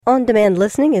On-demand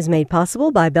listening is made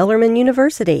possible by Bellarmine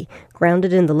University.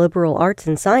 Grounded in the liberal arts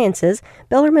and sciences,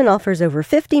 Bellarmine offers over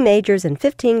 50 majors and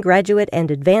 15 graduate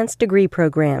and advanced degree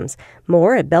programs.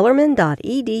 More at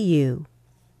bellarmine.edu.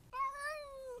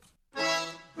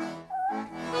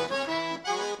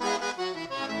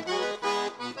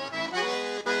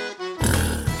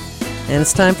 And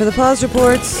it's time for the Paws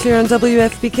Reports here on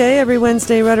WFPK. Every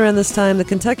Wednesday right around this time, the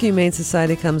Kentucky Humane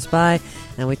Society comes by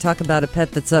and we talk about a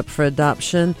pet that's up for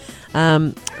adoption.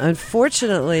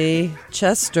 Unfortunately,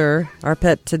 Chester, our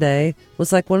pet today,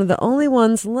 was like one of the only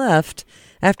ones left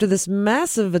after this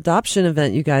massive adoption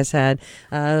event you guys had.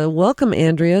 Welcome,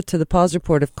 Andrea, to the Paws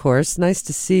Report, of course. Nice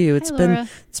to see you. It's been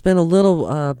a little,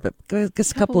 I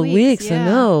guess a couple of weeks. Yeah. I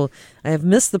know. I have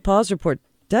missed the Paws Report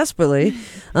desperately.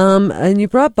 And you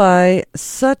brought by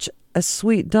such a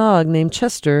sweet dog named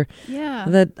Chester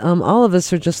that all of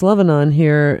us are just loving on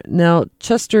here. Now,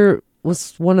 Chester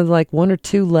was one of one or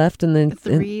two left, and then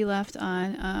three left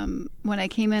on. When I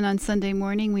came in on Sunday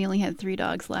morning, we only had 3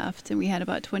 dogs left, and we had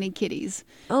about 20 kitties.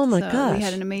 Oh my gosh! We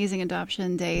had an amazing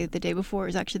adoption day. The day before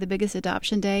was actually the biggest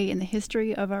adoption day in the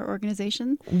history of our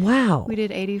organization. Wow! We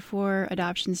did 84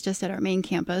 adoptions just at our main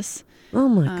campus. Oh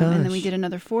my gosh! And then we did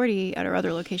another 40 at our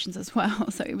other locations as well.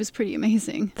 So it was pretty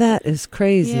amazing. That is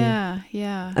crazy. Yeah.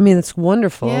 I mean, it's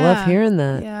wonderful. I love hearing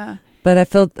that. Yeah. But I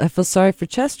feel sorry for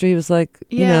Chester. He was like,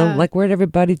 where'd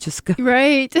everybody just go?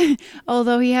 Right.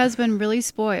 Although he has been really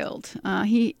spoiled.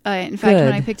 In fact,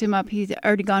 when I picked him up, he's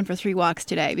already gone for 3 walks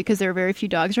today because there are very few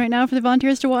dogs right now for the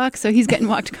volunteers to walk. So he's getting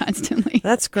walked constantly.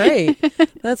 That's great.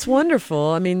 That's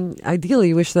wonderful. I mean, ideally,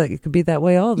 you wish that it could be that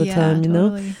way all the time, you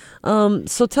totally. know?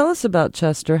 So tell us about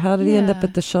Chester. How did he end up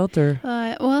at the shelter?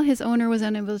 Well, his owner was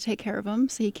unable to take care of him,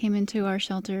 so he came into our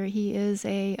shelter. He is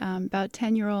a about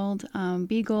 10-year-old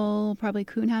beagle, probably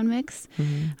coonhound mix,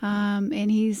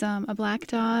 and he's a black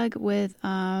dog with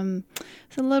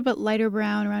it's a little bit lighter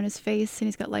brown around his face, and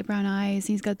he's got light brown eyes,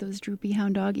 and he's got those droopy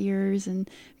hound dog ears, and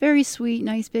very sweet,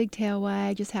 nice big tail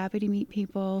wag, just happy to meet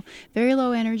people. Very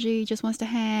low energy, just wants to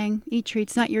hang, eat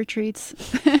treats, not your treats.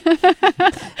 He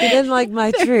didn't like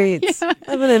my treats. Yeah.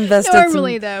 I haven't invested.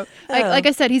 Normally, though, like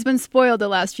I said, he's been spoiled the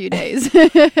last few days.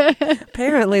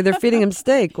 Apparently, they're feeding him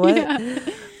steak. What? Yeah.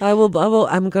 I will.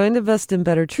 I'm going to invest in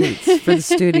better treats for the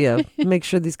studio. Make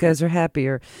sure these guys are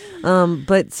happier.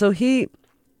 But so he's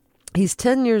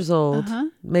 10 years old.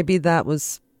 Maybe that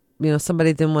was,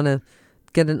 somebody didn't want to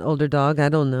get an older dog. I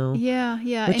don't know. Yeah.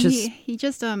 And he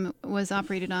just was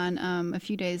operated on a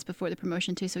few days before the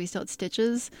promotion too, so he still had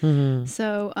stitches.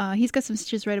 So he's got some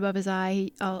stitches right above his eye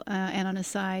and on his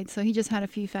side. So he just had a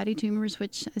few fatty tumors,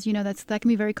 which, as you know, that can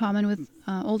be very common with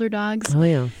older dogs. Oh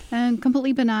yeah. And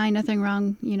completely benign, nothing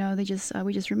wrong. They just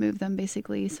we just removed them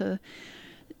basically. So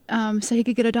he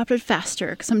could get adopted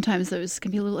faster. Sometimes those can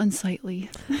be a little unsightly.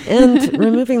 And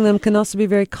removing them can also be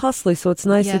very costly. So it's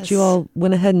nice that you all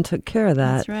went ahead and took care of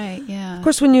that. That's right. Yeah. Of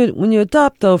course, when you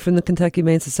adopt though from the Kentucky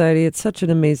Humane Society, it's such an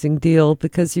amazing deal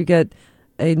because you get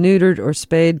a neutered or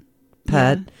spayed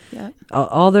pet. Yeah.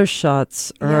 All their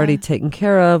shots are already taken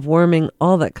care of, worming,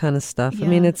 all that kind of stuff. Yeah. I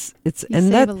mean, it's you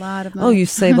save a lot of money. Oh, you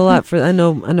save a lot for I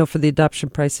know for the adoption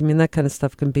price. I mean, that kind of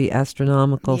stuff can be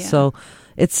astronomical. Yeah. So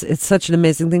it's such an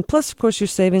amazing thing. Plus, of course, you're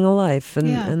saving a life,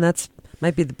 and that's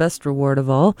might be the best reward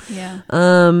of all. Yeah.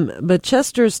 But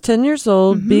Chester's 10 years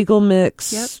old, beagle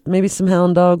mix, maybe some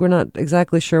hound dog. We're not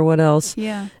exactly sure what else.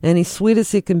 Yeah. And he's sweet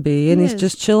as he can be. And he's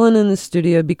just chilling in the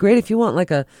studio. It'd be great if you want like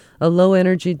a low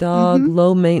energy dog,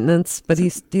 low maintenance, but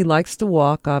he likes to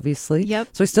walk, obviously. Yep.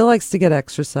 So he still likes to get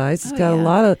exercise. He's got a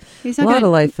lot of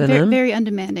life in him. Very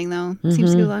undemanding though.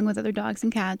 Seems to go along with other dogs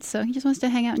and cats. So he just wants to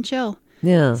hang out and chill.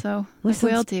 Yeah. So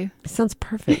we all do. He sounds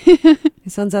perfect. He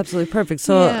sounds absolutely perfect.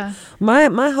 So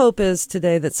my hope is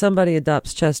today that somebody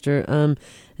adopts Chester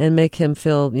and make him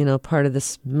feel, part of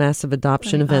this massive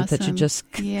adoption event that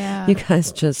you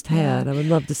guys just had. I would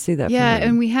love to see that. Yeah,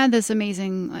 and we had this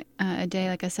amazing day,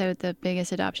 like I said, the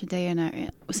biggest adoption day in our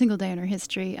single day in our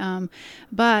history.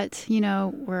 But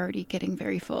we're already getting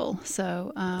very full.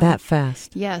 So that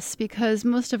fast? Yes, because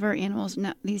most of our animals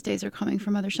these days are coming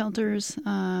from other shelters,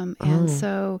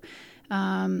 so.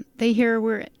 They hear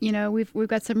we've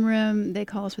got some room. They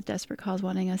call us with desperate calls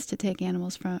wanting us to take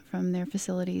animals from their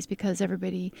facilities because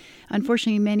everybody,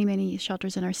 unfortunately, many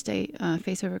shelters in our state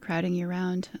face overcrowding year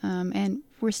round, and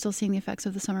we're still seeing the effects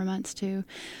of the summer months too.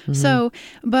 So,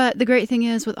 but the great thing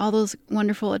is with all those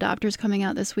wonderful adopters coming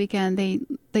out this weekend,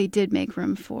 they did make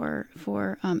room for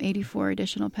 84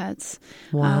 additional pets,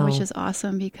 which is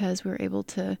awesome because we're able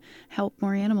to help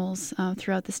more animals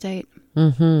throughout the state.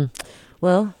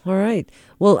 Well, all right.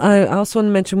 Well, I also want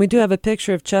to mention we do have a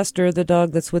picture of Chester, the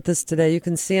dog that's with us today. You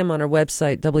can see him on our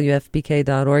website,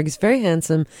 WFPK.org. He's very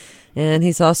handsome, and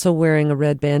he's also wearing a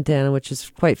red bandana, which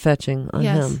is quite fetching on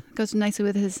him. Goes nicely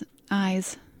with his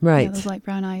eyes. Right. Those light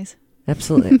brown eyes.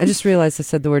 Absolutely. I just realized I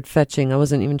said the word fetching. I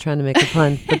wasn't even trying to make a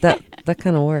pun, but that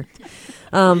kind of worked.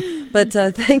 But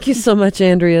thank you so much,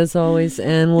 Andrea, as always,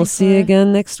 and we'll see you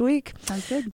again next week. Sounds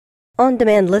good.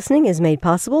 On-demand listening is made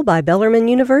possible by Bellarmine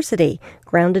University.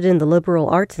 Grounded in the liberal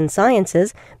arts and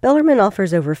sciences, Bellarmine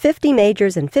offers over 50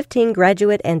 majors and 15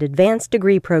 graduate and advanced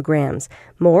degree programs.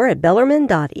 More at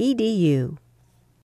bellarmine.edu.